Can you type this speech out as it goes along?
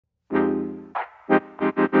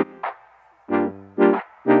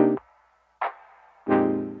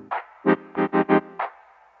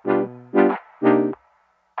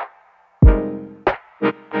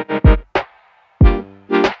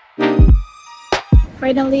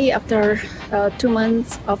Finally, after 2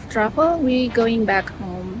 months of travel, we going back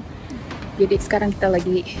home. Jadi sekarang kita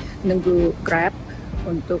lagi nunggu Grab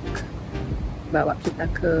untuk bawa kita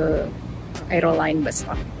ke AEROLINE bus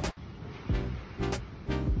stop.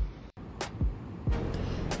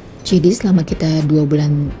 Jadi selama kita 2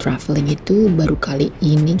 bulan traveling itu baru kali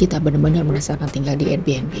ini kita benar-benar merasakan tinggal di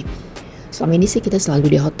Airbnb. Selama ini sih kita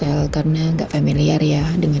selalu di hotel karena nggak familiar ya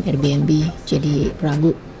dengan Airbnb, jadi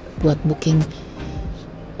ragu buat booking.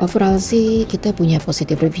 Overall sih kita punya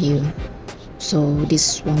positive review, so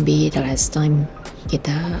this won't be the last time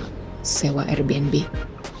kita sewa Airbnb.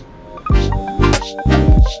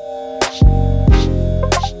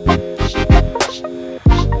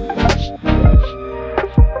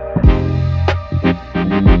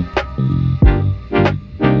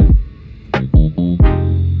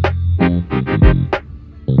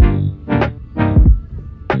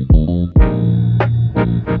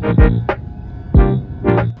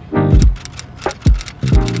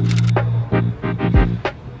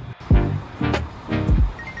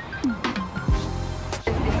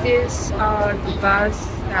 This is the bus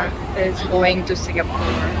that is going to Singapore.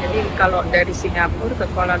 Jadi kalau dari Singapura ke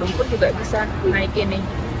Kuala Lumpur juga bisa naik ini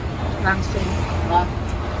langsung.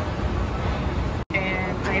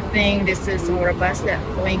 And I think this is our bus that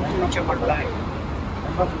going to Johor Bahru.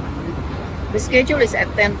 The schedule is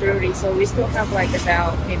at 10:30, so we still have like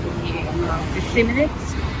about maybe 50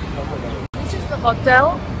 minutes. This is the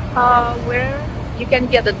hotel where you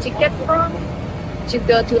can get the ticket from to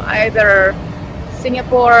go to either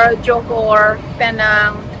Singapore, Johor,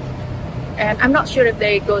 Penang, and I'm not sure if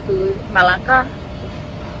they go to Malacca.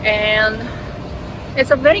 And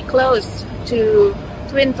it's very close to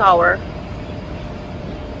Twin Tower.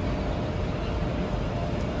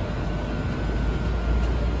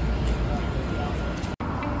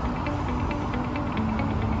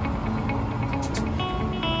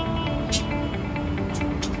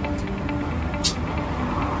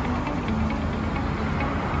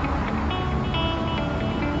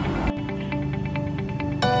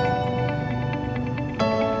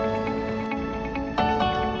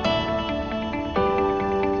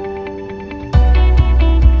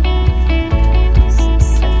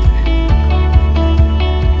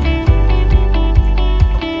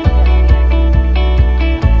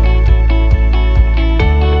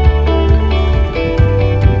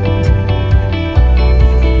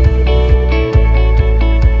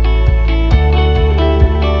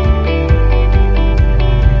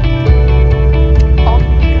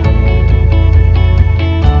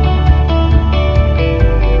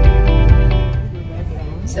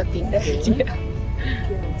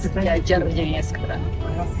 Belajarnya ya sekarang.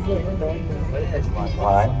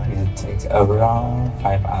 One will take around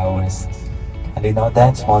 5 hours. And you know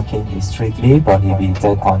that smoking is strictly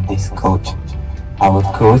prohibited on this coach. Our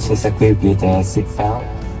coach is equipped with a seatbelt.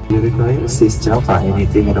 You require assistance for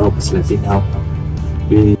anything at all, please let me know.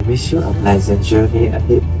 We wish you a pleasant journey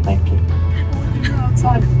ahead. Thank you.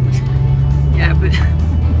 Ya,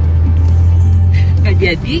 nggak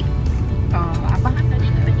jadi. Apa kan tadi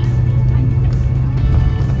katanya?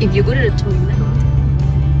 If you go to the toilet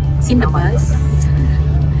in the bus,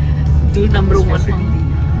 do number 1 only.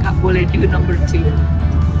 Nggak boleh do number 2.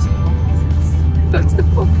 That's the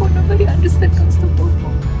popo. Nobody understand that's the popo.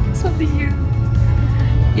 It's only you.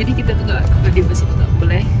 Jadi kita tuh nggak, kalau di bus itu nggak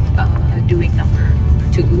boleh doing number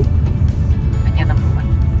 2, hanya number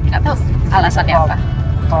 1. Nggak tahu alasannya apa.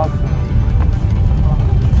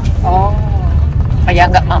 Oh,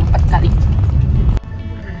 kayak nggak mampet kali.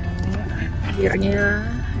 Akhirnya air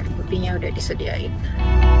putihnya udah disediain.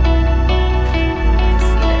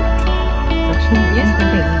 Oh ya.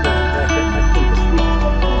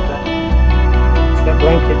 The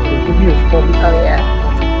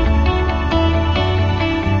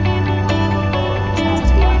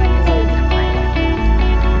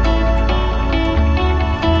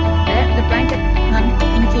blanket,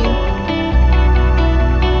 thank you.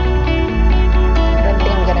 I don't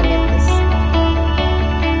think I'm gonna get this.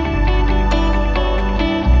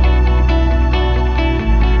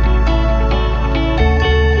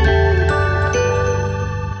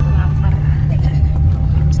 Lapar.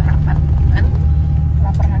 Belum sarapan kan?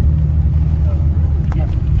 Lapar kan?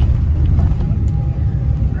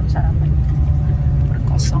 Belum sarapan.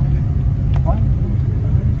 Berkosong.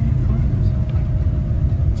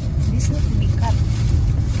 This needs to be cut.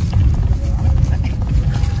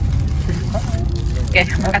 Oke,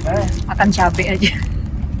 makan cabai aja.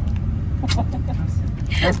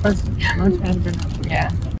 Yeah,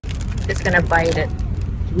 just gonna bite it.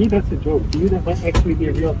 To me, that's a joke. To you, that might actually be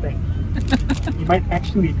a real thing. You might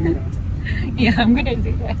actually do that. Yeah, I'm gonna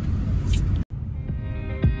do that.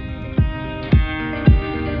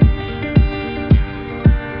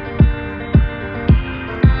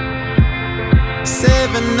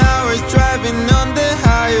 hours driving on the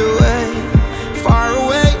highway. Far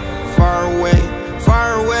away, far away,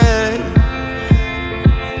 far away.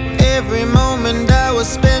 Every moment I was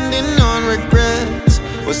spending on regrets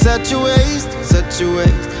was such a waste, such a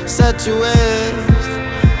waste, such a waste.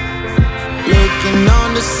 Looking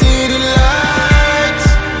on the city lights,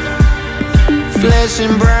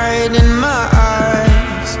 flashing bright in my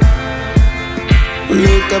eyes.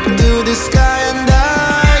 Look up to the sky and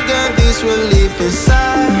I got this relief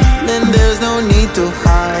inside. Then there's no need to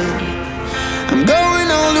hide. I'm going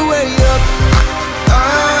all the way up,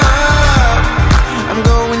 up. I'm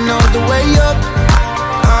going all the way up,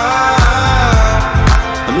 up.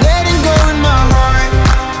 I'm letting go in my heart,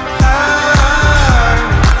 heart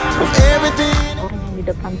of everything. Orang yang di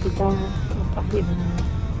depan kita lempahin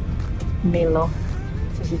Milo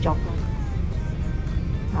susu coklat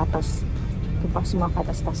atas, tumpah semua ke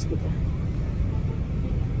atas tas kita.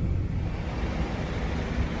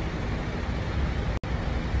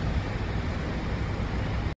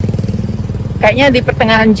 Kayaknya di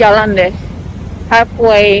pertengahan jalan deh,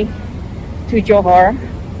 halfway to Johor.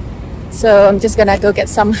 So I'm just gonna go get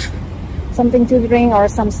something to drink or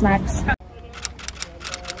some snacks.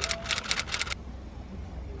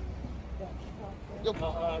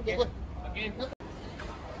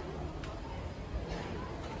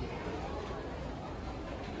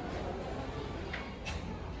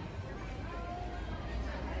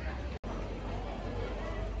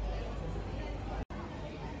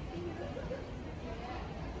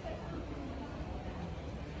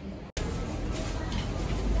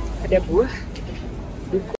 Ada buah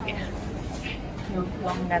duku ya,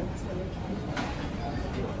 longan.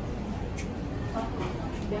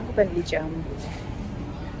 Dia aku pengen beli jamu.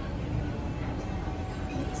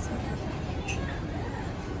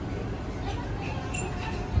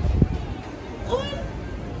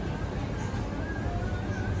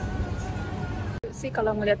 Sih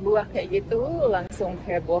kalau ngeliat buah kayak gitu langsung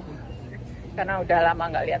heboh, karena udah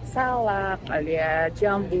lama nggak lihat salak, nggak lihat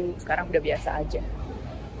jambu. Sekarang udah biasa aja.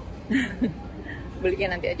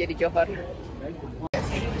 Belinya nanti aja di Johor.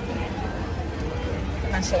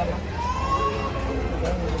 Assalamu.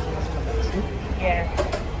 Ya,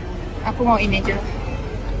 aku mau ini aja,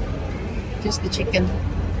 just the chicken.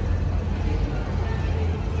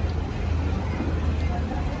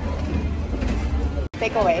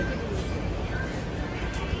 Take away.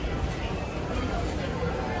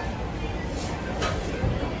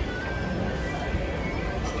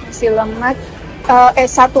 Nasi lemak.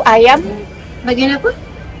 Satu ayam. Bagian apa?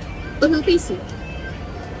 Untuk isi.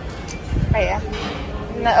 Ya.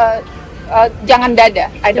 Jangan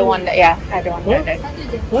dada. I don't want that. Yeah, I don't want dada.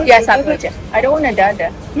 Ya, satu aja. I don't want a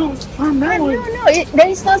dada. No, No. There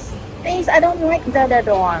is no things. I don't like dada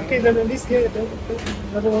doang. Okay, then this here,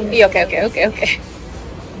 another one. Iya, oke.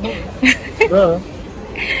 Bro.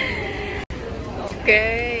 Oke.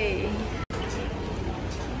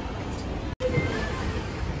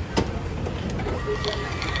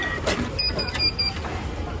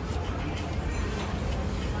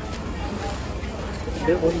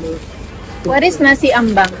 What is nasi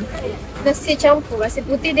ambang? Nasi campur, nasi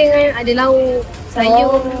putih dengan ada lauk,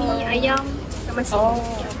 sayur, mie, ayam, sama nasi.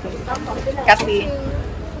 Kasih.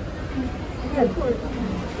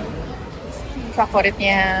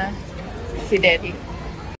 Favoritnya si Daddy.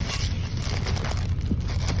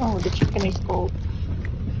 Oh, the chicken is cold.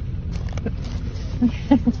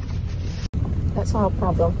 That's not a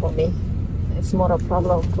problem for me. It's more a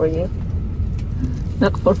problem for you,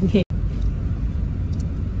 not for me.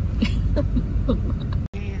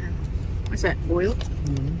 What's that? Boiled?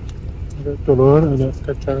 Ada telur, ada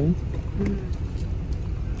kacang.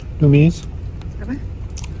 Tumis. Apa?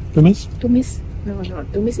 Tumis? Tumis? No.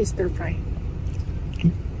 Tumis is stir fry.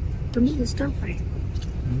 Tumis is stir fry.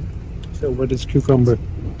 So what is cucumber?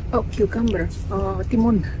 Oh, cucumber. Oh,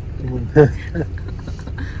 timun.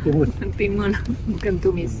 Timun. Timun, bukan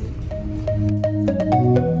tumis.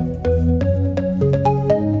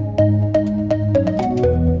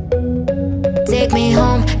 Take me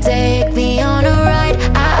home, take me on a ride.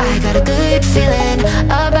 I got a good feeling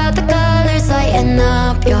about the colors lighting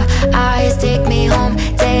up your eyes. Take me home,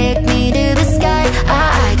 take me to the sky.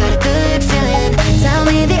 I got a good feeling. Tell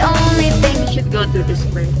me the only thing. We should go to this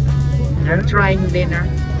place. I'm trying dinner.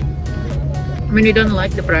 I mean, we don't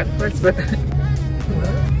like the breakfast, but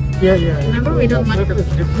Yeah. remember we don't like the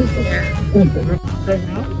Yeah. Right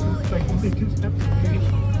now, it's like only 2 steps to finish.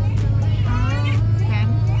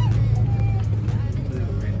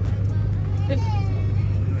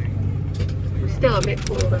 Still a bit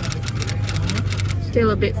full though. Still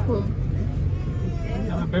a bit full.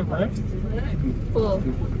 A bit left. Full.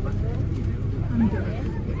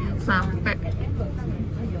 Sampai.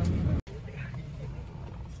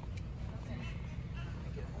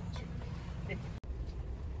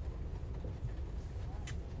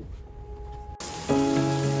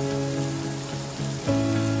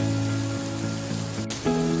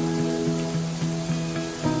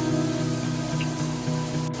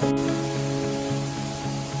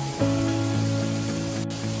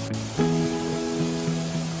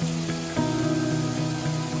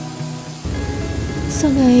 So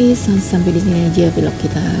guys, sampai di sini aja vlog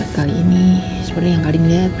kita kali ini. Seperti yang kalian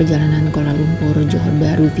lihat, perjalanan Kuala Lumpur Johor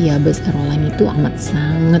Bahru via bus AEROLINE itu amat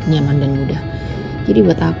sangat nyaman dan mudah. Jadi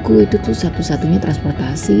buat aku itu tuh satu-satunya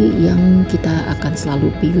transportasi yang kita akan selalu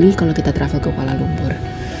pilih kalau kita travel ke Kuala Lumpur.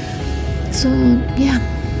 So yeah,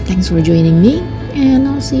 thanks for joining me and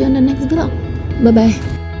I'll see you on the next vlog. Bye bye.